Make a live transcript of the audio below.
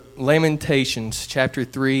Lamentations chapter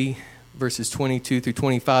 3, verses 22 through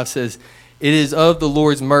 25 says, "It is of the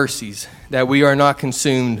Lord's mercies that we are not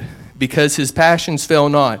consumed, because his passions fail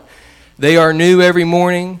not. They are new every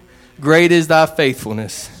morning. Great is thy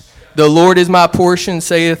faithfulness. The Lord is my portion,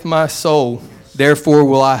 saith my soul. Therefore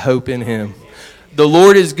will I hope in him. The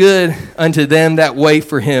Lord is good unto them that wait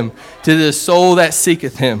for him, to the soul that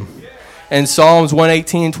seeketh him." And Psalms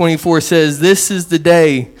 118:24 says, "This is the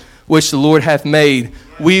day which the Lord hath made.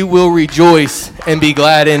 We will rejoice and be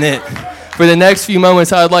glad in it." For the next few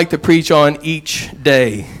moments, I'd like to preach on each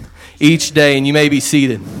day, and you may be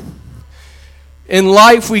seated. In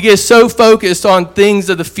life, we get so focused on things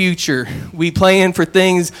of the future. We plan for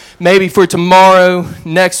things maybe for tomorrow,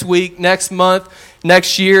 next week, next month,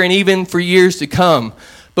 next year, and even for years to come.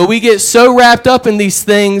 But we get so wrapped up in these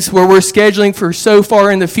things where we're scheduling for so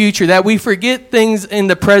far in the future that we forget things in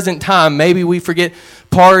the present time. Maybe we forget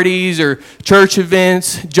parties or church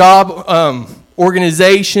events, job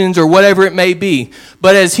organizations, or whatever it may be.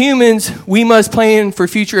 But as humans, we must plan for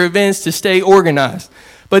future events to stay organized.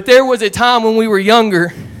 But there was a time when we were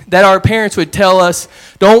younger that our parents would tell us,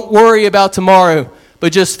 don't worry about tomorrow,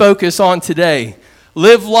 but just focus on today.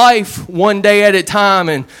 Live life one day at a time,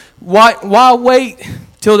 and why wait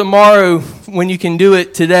till tomorrow when you can do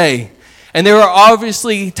it today? And there are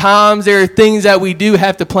obviously times, there are things that we do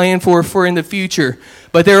have to plan for in the future.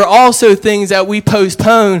 But there are also things that we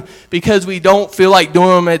postpone because we don't feel like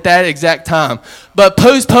doing them at that exact time. But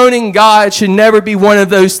postponing God should never be one of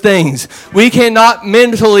those things. We cannot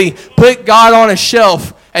mentally put God on a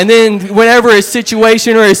shelf, and then whenever a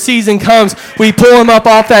situation or a season comes, we pull him up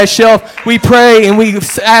off that shelf, we pray, and we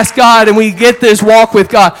ask God, and we get this walk with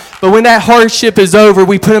God. But when that hardship is over,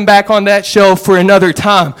 we put him back on that shelf for another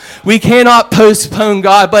time. We cannot postpone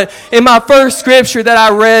God. But in my first scripture that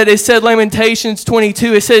I read, it said Lamentations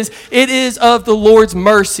 22. It says, "It is of the Lord's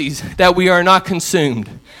mercies that we are not consumed,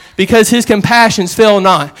 because his compassions fail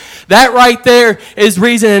not." That right there is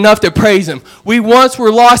reason enough to praise him. We once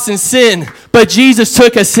were lost in sin, but Jesus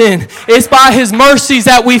took us in. It's by his mercies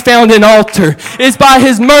that we found an altar. It's by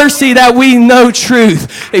his mercy that we know truth.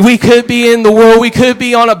 We could be in the world. We could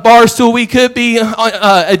be on a bar stool. We could be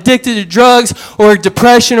addicted to drugs or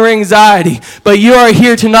depression or anxiety. But you are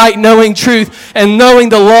here tonight knowing truth and knowing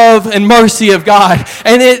the love and mercy of God.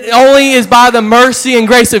 And it only is by the mercy and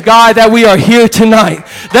grace of God that we are here tonight.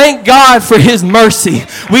 Thank God for his mercy.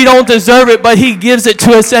 We don't deserve it, but he gives it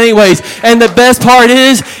to us anyways. And the best part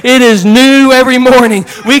is, it is new every morning.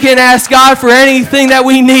 We can ask God for anything that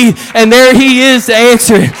we need, and there he is to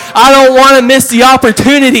answer it. I don't want to miss the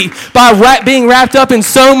opportunity by being wrapped up in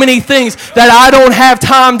so many things that I don't have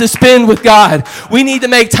time to spend with God. We need to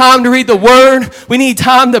make time to read the word. We need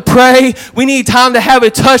time to pray. We need time to have a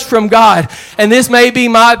touch from God. And this may be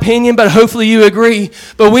my opinion, but hopefully you agree.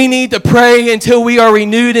 But we need to pray until we are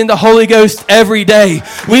renewed in the Holy Ghost every day.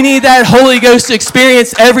 We need that Holy Ghost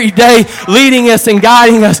experience every day, leading us and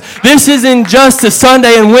guiding us. This isn't just a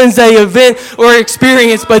Sunday and Wednesday event or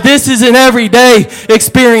experience, but this is an everyday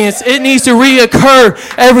experience. It needs to reoccur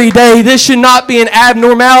every day. This should not be an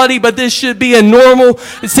abnormality, but this should be a normal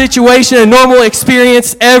situation, a normal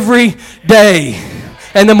experience every day.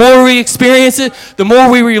 And the more we experience it, the more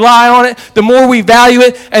we rely on it, the more we value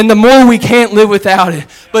it, and the more we can't live without it.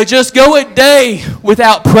 But just go a day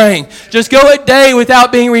without praying. Just go a day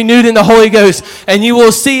without being renewed in the Holy Ghost, and you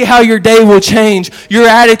will see how your day will change. Your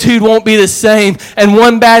attitude won't be the same, and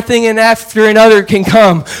one bad thing and after another can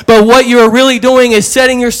come. But what you are really doing is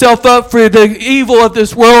setting yourself up for the evil of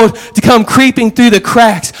this world to come creeping through the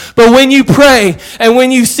cracks. But when you pray, and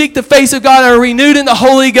when you seek the face of God and are renewed in the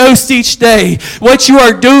Holy Ghost each day, what you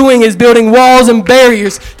are doing is building walls and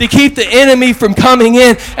barriers to keep the enemy from coming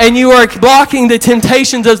in, and you are blocking the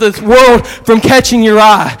temptations of this world from catching your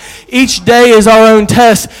eye. Each day is our own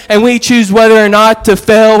test, and we choose whether or not to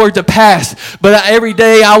fail or to pass. But every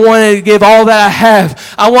day I want to give all that I have.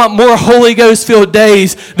 I want more Holy Ghost filled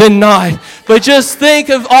days than not. But just think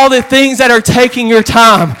of all the things that are taking your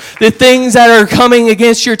time, the things that are coming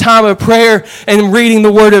against your time of prayer and reading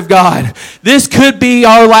the Word of God. This could be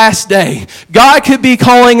our last day. God could be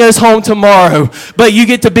calling us home tomorrow, but you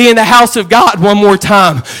get to be in the house of God one more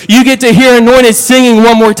time. You get to hear anointed singing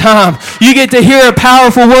one more time. You get to hear a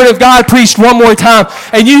powerful Word of God preached one more time,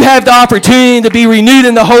 and you have the opportunity to be renewed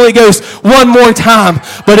in the Holy Ghost one more time.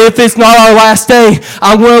 But if it's not our last day,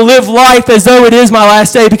 I'm going to live life as though it is my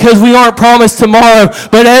last day, because we aren't promised tomorrow,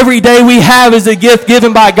 but every day we have is a gift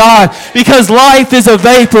given by God, because life is a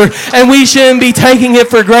vapor, and we shouldn't be taking it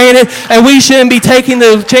for granted, and we shouldn't be taking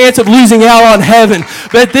the chance of losing out on heaven.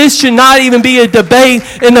 But this should not even be a debate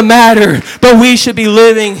in the matter, but we should be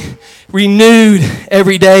living renewed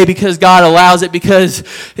every day because God allows it, because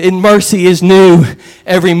in mercy is new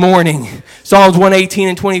every morning. Psalms 118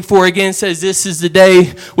 and 24 again says, this is the day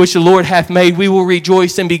which the Lord hath made. We will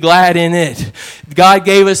rejoice and be glad in it. God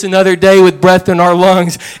gave us another day with breath in our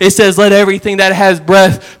lungs. It says, let everything that has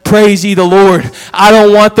breath praise ye the Lord. I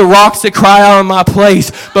don't want the rocks to cry out in my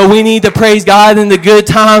place, but we need to praise God in the good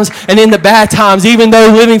times and in the bad times. Even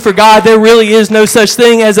though living for God, there really is no such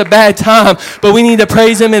thing as a bad time, but we need to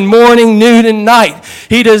praise Him in morning, noon, and night.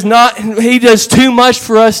 He does too much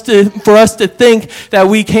for us to think that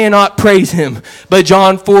we cannot praise Him. But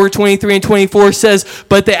John 4:23 and 24 says,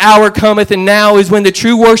 but the hour cometh, and now is when the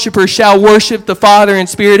true worshiper shall worship the Father in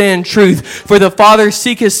spirit and in truth. For the Father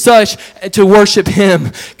seeketh such to worship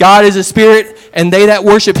Him. God is a spirit, and they that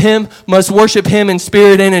worship Him must worship Him in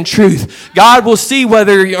spirit and in truth. God will see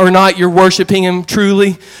whether or not you're worshiping Him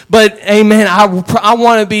truly. But amen, I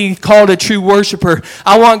want to be called a true worshiper.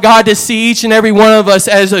 I want God to see each and every one of us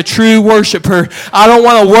as a true worshiper. I don't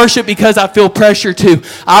want to worship because I feel pressure to.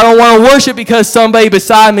 I don't want to worship because somebody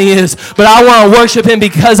beside me is. But I want to worship Him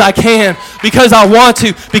because I can, because I want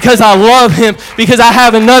to, because I love Him, because I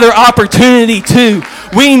have another opportunity to.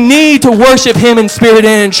 We need to worship Him in spirit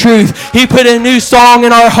and in truth. He put a new song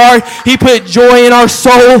in our heart. He put joy in our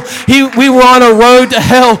soul. We were on a road to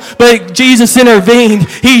hell, but Jesus intervened.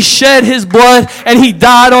 He shed His blood and He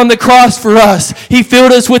died on the cross for us. He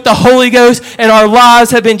filled us with the Holy Ghost, and our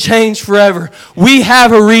lives have been changed forever. We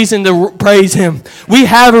have a reason to praise Him. We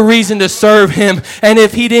have a reason to serve Him. And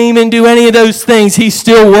if He didn't even do any of those things, He's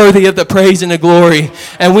still worthy of the praise and the glory.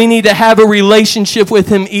 And we need to have a relationship with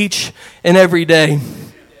Him each and every day.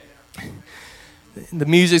 The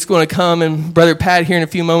music's going to come, and Brother Pat here in a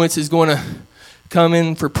few moments is going to come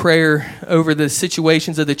in for prayer over the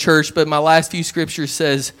situations of the church. But my last few scriptures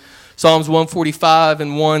says, Psalms 145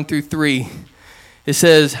 and 1 through 3. It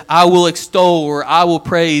says, I will extol, or I will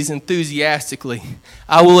praise enthusiastically.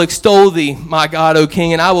 I will extol Thee, my God, O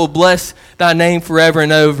King, and I will bless Thy name forever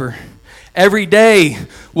and over. Every day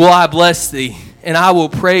will I bless Thee, and I will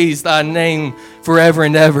praise Thy name forever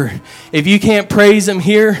and ever. If you can't praise Him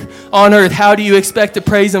here on earth, how do you expect to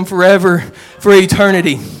praise Him forever, for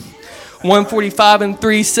eternity? 145 and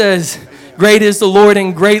 3 says, great is the Lord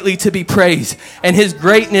and greatly to be praised, and His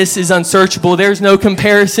greatness is unsearchable. There's no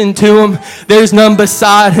comparison to Him. There's none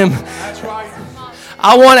beside Him.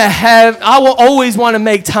 I will always want to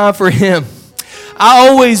make time for Him. I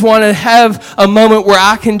always want to have a moment where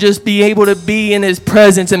I can just be able to be in His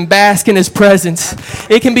presence and bask in His presence.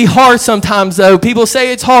 It can be hard sometimes, though. People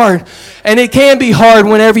say it's hard, and it can be hard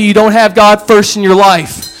whenever you don't have God first in your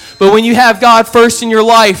life. But when you have God first in your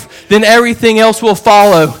life, then everything else will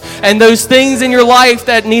follow. And those things in your life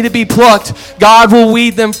that need to be plucked, God will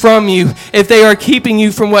weed them from you if they are keeping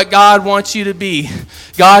you from what God wants you to be.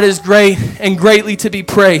 God is great and greatly to be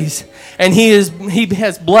praised, and He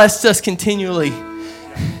has blessed us continually.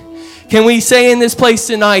 Can we say in this place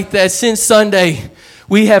tonight that since Sunday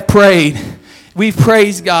we have prayed, we've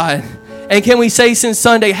praised God? And can we say since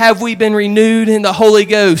Sunday, have we been renewed in the Holy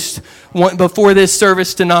Ghost before this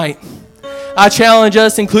service tonight? I challenge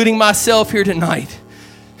us, including myself here tonight,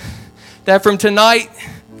 that from tonight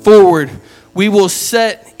forward, we will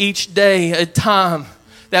set each day a time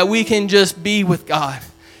that we can just be with God,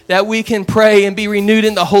 that we can pray and be renewed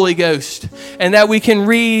in the Holy Ghost, and that we can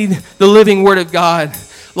read the living Word of God.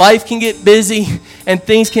 Life can get busy and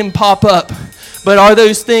things can pop up, but are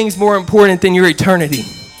those things more important than your eternity?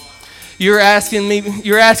 You're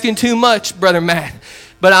asking too much, Brother Matt.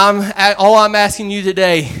 But all I'm asking you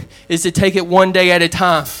today is to take it one day at a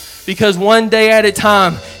time, because one day at a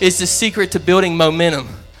time is the secret to building momentum.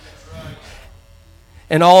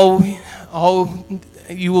 And all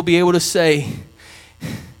you will be able to say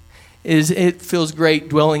is, it feels great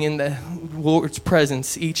dwelling in the Lord's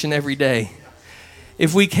presence each and every day.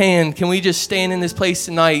 If we can we just stand in this place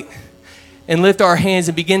tonight and lift our hands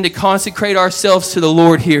and begin to consecrate ourselves to the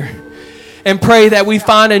Lord here, and pray that we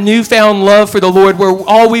find a newfound love for the Lord, where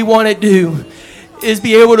all we want to do is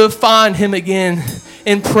be able to find Him again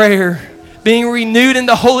in prayer, being renewed in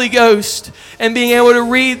the Holy Ghost, and being able to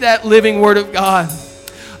read that living Word of God.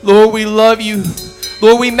 Lord, we love You.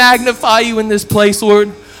 Lord, we magnify You in this place,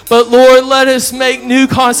 Lord. But Lord, let us make new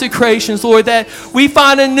consecrations, Lord, that we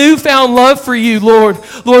find a newfound love for You, Lord.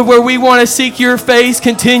 Lord, where we want to seek Your face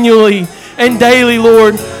continually and daily,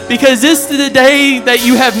 Lord, because this is the day that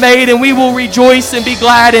You have made, and we will rejoice and be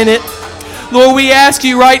glad in it. Lord, we ask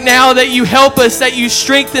You right now that You help us, that You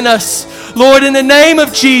strengthen us. Lord, in the name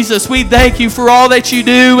of Jesus, we thank You for all that You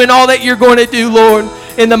do and all that You're going to do, Lord.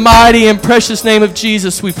 In the mighty and precious name of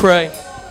Jesus, we pray.